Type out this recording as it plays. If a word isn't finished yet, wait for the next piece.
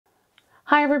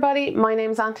Hi everybody, my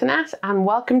name's Antoinette and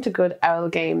welcome to Good Owl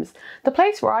Games, the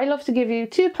place where I love to give you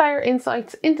two-player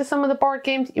insights into some of the board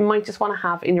games you might just want to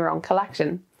have in your own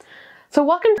collection. So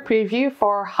welcome to the preview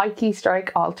for Heiki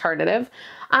Strike Alternative,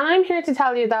 and I'm here to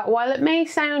tell you that while it may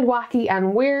sound wacky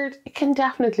and weird, it can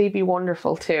definitely be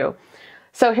wonderful too.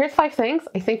 So here's 5 things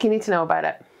I think you need to know about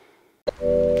it.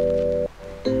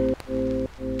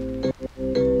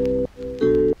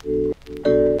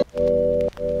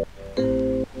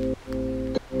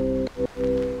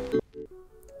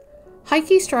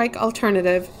 Heiki Strike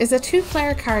Alternative is a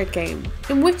two-player card game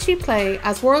in which you play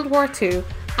as World War II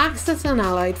Axis and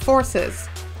Allied forces,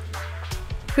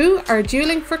 who are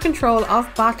dueling for control of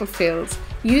battlefields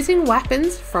using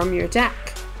weapons from your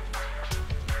deck,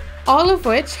 all of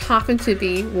which happen to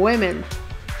be women.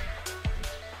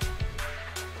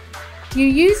 You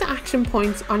use action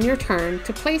points on your turn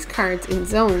to place cards in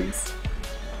zones,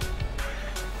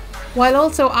 while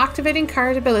also activating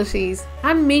card abilities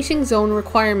and meeting zone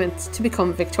requirements to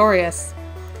become victorious.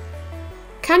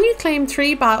 Can you claim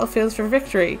 3 battlefields for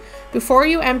victory before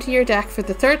you empty your deck for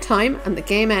the 3rd time and the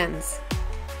game ends?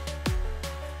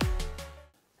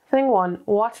 Thing 1.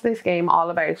 What's this game all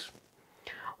about?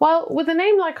 Well, with a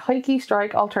name like Heiki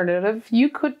Strike Alternative, you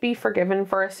could be forgiven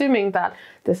for assuming that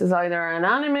this is either an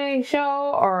anime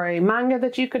show or a manga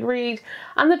that you could read,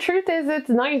 and the truth is it's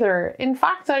neither. In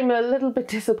fact, I'm a little bit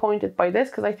disappointed by this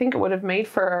because I think it would have made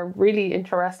for a really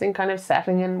interesting kind of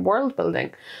setting and world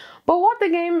building. But what the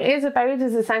game is about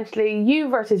is essentially you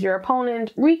versus your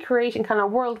opponent recreating kind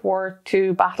of World War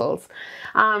II battles.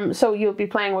 So you'll be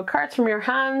playing with cards from your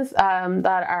hands that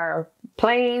are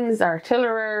planes,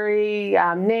 artillery,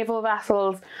 naval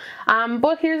vessels,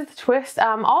 but here's the twist,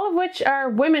 all of which are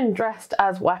women dressed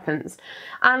as weapons.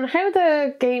 And how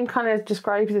the game kind of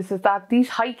describes this is that these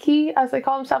Heiki, as they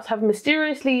call themselves, have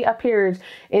mysteriously appeared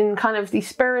in kind of these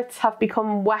spirits have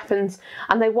become weapons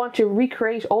and they want to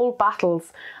recreate old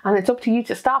battles, and it's up to you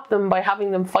to stop them by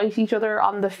having them fight each other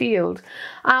on the field.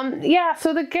 Yeah,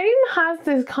 so the game has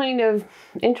this kind of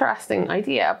interesting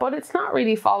idea, but it's not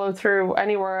really followed through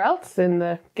anywhere else in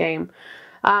the game.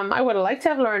 I would have liked to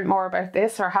have learned more about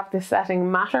this or have this setting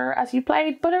matter as you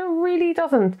played, but it really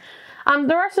doesn't.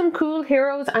 There are some cool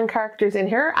heroes and characters in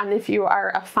here, and if you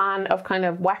are a fan of kind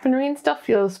of weaponry and stuff,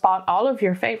 you'll spot all of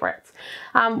your favourites,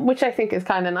 which I think is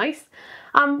kind of nice.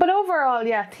 But overall,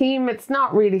 yeah, theme, it's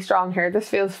not really strong here. This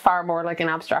feels far more like an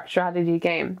abstract strategy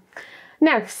game.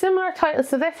 Now, similar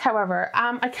titles to this, however,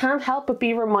 I can't help but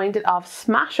be reminded of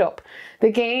Smash Up,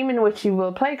 the game in which you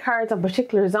will play cards on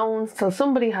particular zones till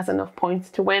somebody has enough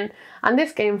points to win, and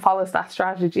this game follows that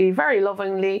strategy very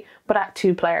lovingly, but at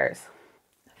 2 players.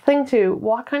 Thing 2,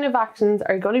 what kind of actions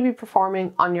are you going to be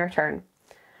performing on your turn?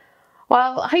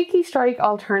 Well, Heiki Strike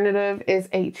Alternative is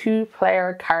a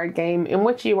 2-player card game in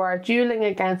which you are dueling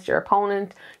against your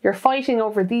opponent, you're fighting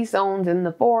over these zones in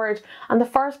the board, and the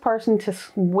first person to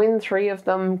win 3 of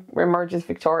them emerges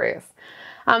victorious.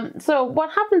 So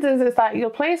what happens is that you'll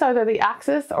place either the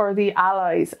Axis or the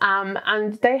Allies,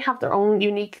 and they have their own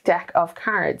unique deck of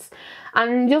cards.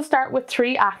 And you'll start with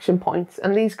 3 action points,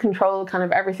 and these control kind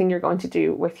of everything you're going to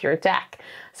do with your deck.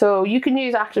 So you can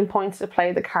use action points to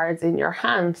play the cards in your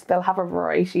hand. They'll have a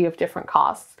variety of different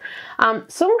costs.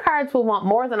 Some cards will want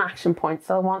more than action points.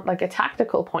 They'll want like a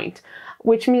tactical point,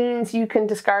 which means you can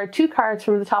discard 2 cards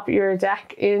from the top of your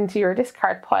deck into your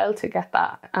discard pile to get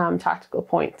that tactical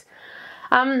point.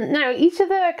 Now, each of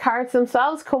the cards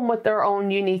themselves come with their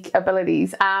own unique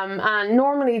abilities, and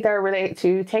normally they're related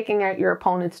to taking out your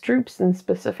opponent's troops in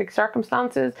specific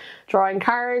circumstances, drawing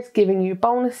cards, giving you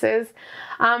bonuses,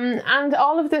 and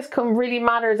all of this really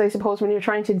matters, I suppose, when you're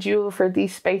trying to duel for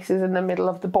these spaces in the middle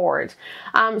of the board.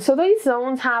 So these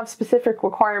zones have specific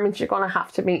requirements you're going to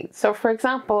have to meet. So for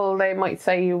example, they might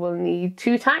say you will need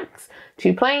 2 tanks,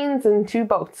 2 planes, and 2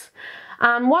 boats.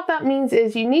 What that means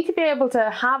is you need to be able to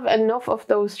have enough of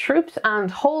those troops and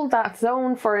hold that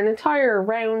zone for an entire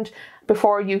round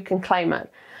before you can claim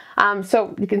it.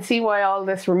 So you can see why all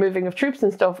this removing of troops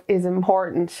and stuff is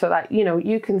important so that, you know,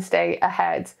 you can stay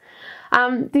ahead.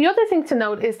 The other thing to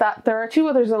note is that there are 2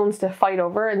 other zones to fight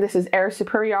over, and this is air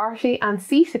superiority and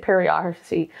sea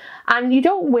superiority. And you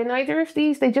don't win either of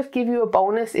these, they just give you a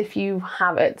bonus if you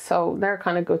have it, so they're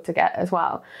kind of good to get as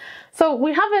well. So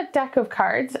we have a deck of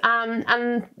cards,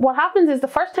 and what happens is the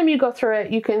first time you go through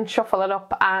it, you can shuffle it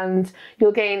up and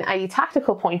you'll gain a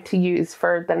tactical point to use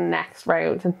for the next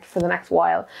round and for the next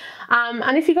while.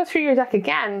 And if you go through your deck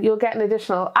again, you'll get an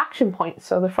additional action point.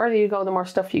 So the further you go, the more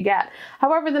stuff you get.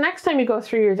 However, the next time you go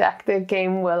through your deck, the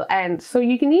game will end. So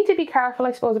you need to be careful,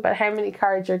 I suppose, about how many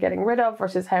cards you're getting rid of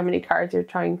versus how many cards you're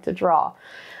trying to draw.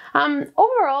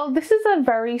 Overall, this is a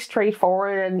very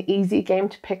straightforward and easy game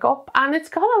to pick up, and it's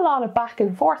got a lot of back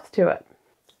and forth to it.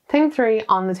 Thing 3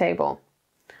 on the table.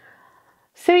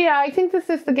 So yeah, I think this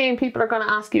is the game people are going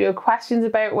to ask you questions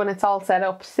about when it's all set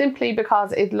up, simply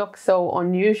because it looks so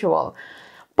unusual.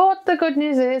 But the good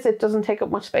news is it doesn't take up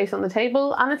much space on the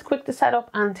table, and it's quick to set up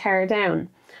and tear down.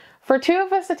 For 2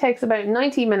 of us, it takes about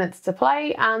 90 minutes to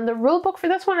play, and the rulebook for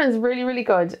this one is really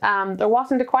good. There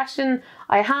wasn't a question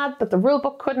I had that the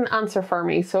rulebook couldn't answer for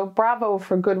me, so bravo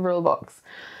for good rulebooks.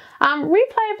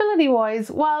 Replayability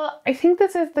wise, well, I think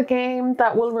this is the game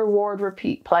that will reward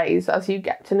repeat plays. As you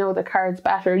get to know the cards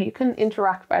better, you can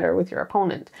interact better with your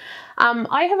opponent.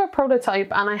 I have a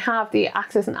prototype and I have the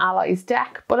Axis and Allies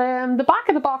deck, but the back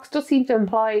of the box does seem to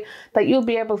imply that you'll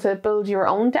be able to build your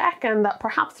own deck and that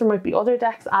perhaps there might be other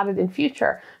decks added in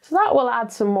future. So that will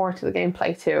add some more to the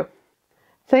gameplay too.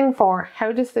 Thing 4,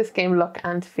 how does this game look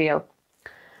and feel?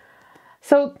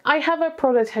 So I have a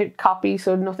prototype copy,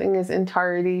 so nothing is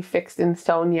entirely fixed in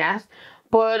stone yet,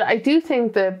 but I do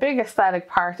think the big aesthetic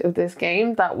part of this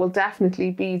game that will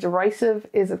definitely be derisive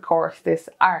is, of course, this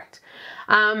art.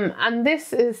 And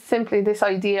this is simply this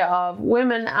idea of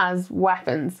women as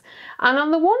weapons. And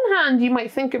on the one hand, you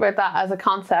might think about that as a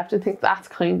concept and think that's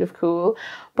kind of cool.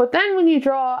 But then when you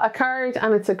draw a card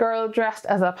and it's a girl dressed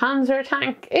as a panzer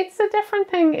tank, it's a different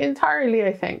thing entirely,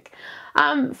 I think.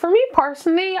 For me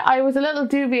personally, I was a little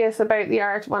dubious about the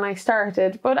art when I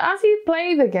started, but as you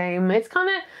play the game, it's done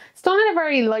in a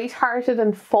very light-hearted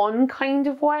and fun kind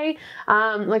of way.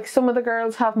 Like some of the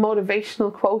girls have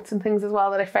motivational quotes and things as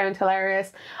well that I found hilarious,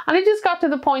 and it just got to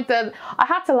the point that I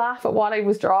had to laugh at what I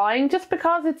was drawing just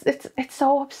because it's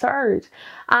so absurd.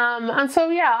 And so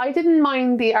yeah, I didn't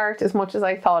mind the art as much as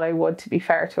I thought I would, to be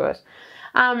fair to it.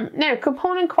 Now,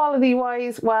 component quality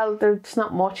wise, well, there's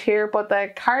not much here, but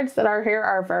the cards that are here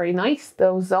are very nice.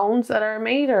 Those zones that are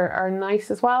made are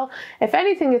nice as well. If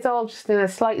anything, it's all just in a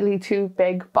slightly too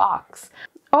big box.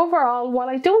 Overall, while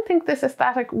I don't think this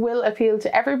aesthetic will appeal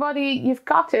to everybody, you've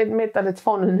got to admit that it's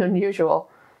fun and unusual.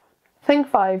 Thing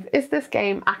 5, is this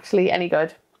game actually any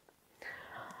good?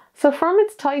 So from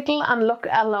its title and look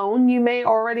alone, you may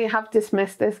already have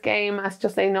dismissed this game as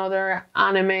just another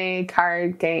anime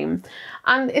card game,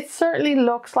 and it certainly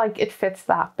looks like it fits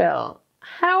that bill.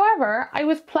 However, I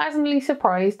was pleasantly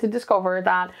surprised to discover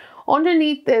that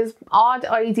underneath this odd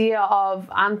idea of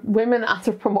women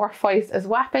anthropomorphized as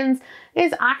weapons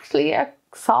is actually a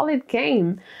solid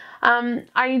game.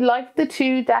 I liked the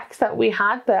 2 decks that we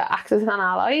had, the Axis and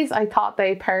Allies. I thought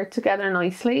they paired together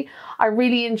nicely. I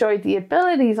really enjoyed the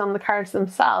abilities on the cards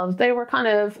themselves. They were kind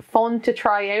of fun to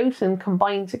try out and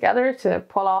combine together to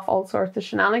pull off all sorts of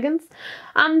shenanigans.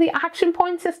 And the action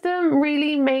point system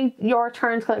really made your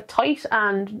turns kind of tight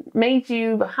and made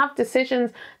you have decisions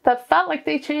that felt like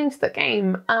they changed the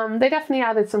game. They definitely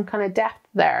added some kind of depth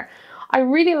there. I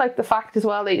really like the fact as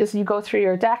well that as you go through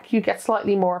your deck, you get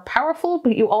slightly more powerful,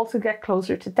 but you also get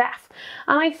closer to death.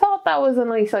 And I thought that was a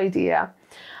nice idea.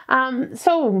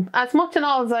 So as much and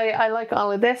all as I like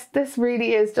all of this, this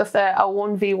really is just a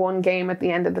 1v1 game at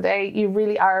the end of the day. You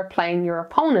really are playing your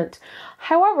opponent.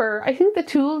 However, I think the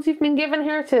tools you've been given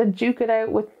here to duke it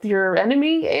out with your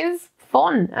enemy is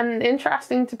fun and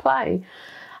interesting to play.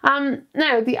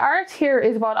 Now, the art here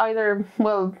is what either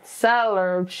will sell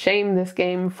or shame this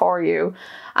game for you.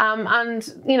 And,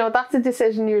 you know, that's a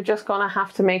decision you're just going to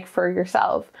have to make for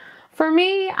yourself. For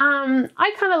me,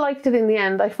 I kind of liked it in the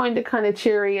end. I find it kind of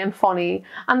cheery and funny,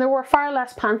 and there were far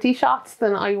less panty shots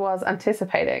than I was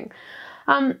anticipating.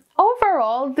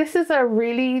 Overall, this is a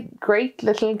really great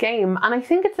little game, and I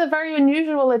think it's a very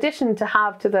unusual addition to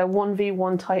have to the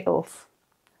 1v1 titles.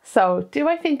 So, do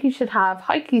I think you should have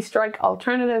Heiki Strike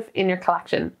Alternative in your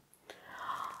collection?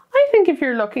 I think if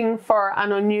you're looking for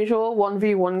an unusual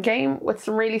 1v1 game with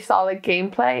some really solid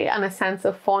gameplay and a sense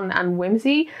of fun and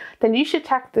whimsy, then you should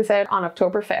check this out on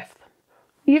October 5th.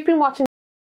 You've been watching.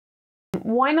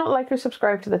 Why not like or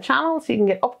subscribe to the channel so you can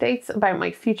get updates about my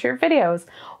future videos?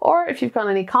 Or if you've got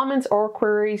any comments or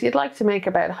queries you'd like to make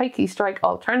about Heiki Strike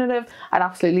Alternative, I'd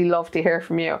absolutely love to hear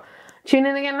from you. Tune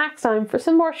in again next time for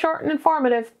some more short and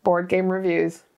informative board game reviews.